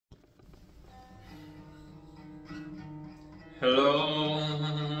Hello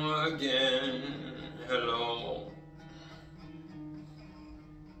again, hello.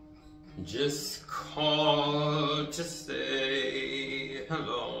 Just called to say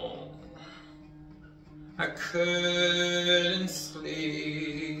hello. I couldn't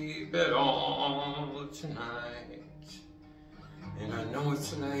sleep at all tonight, and I know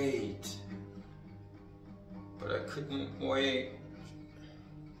it's late, but I couldn't wait.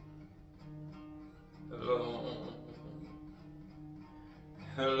 Hello.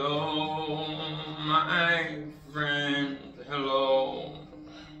 Hello, my friend, hello.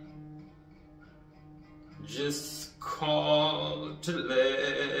 Just called to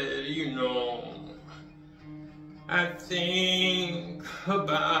let you know I think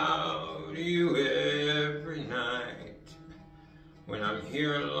about you every night when I'm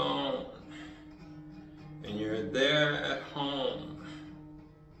here alone and you're there at home.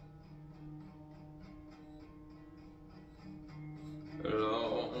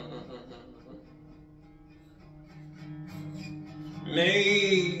 Hello.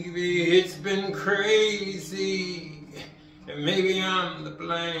 Maybe it's been crazy, and maybe I'm the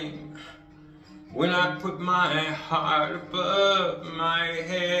blame when I put my heart above my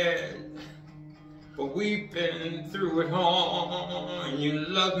head. But we've been through it all, and you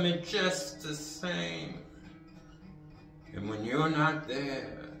love me just the same. And when you're not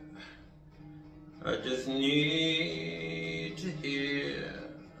there, I just need to hear.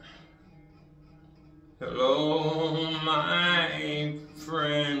 Hello, my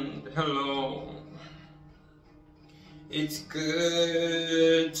friend, hello. It's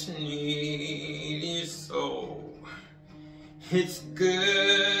good to need you so. It's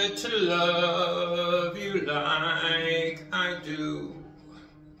good to love you like I do.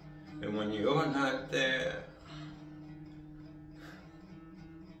 And when you're not there,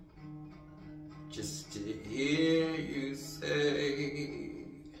 just to hear you say,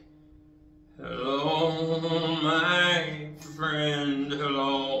 hello, my friend,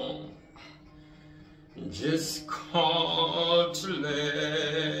 hello. Just called to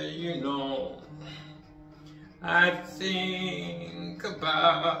let you know I think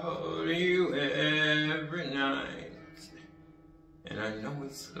about you every night, and I know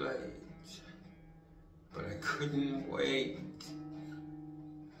it's late, but I couldn't wait.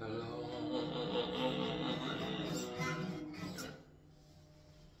 Hello.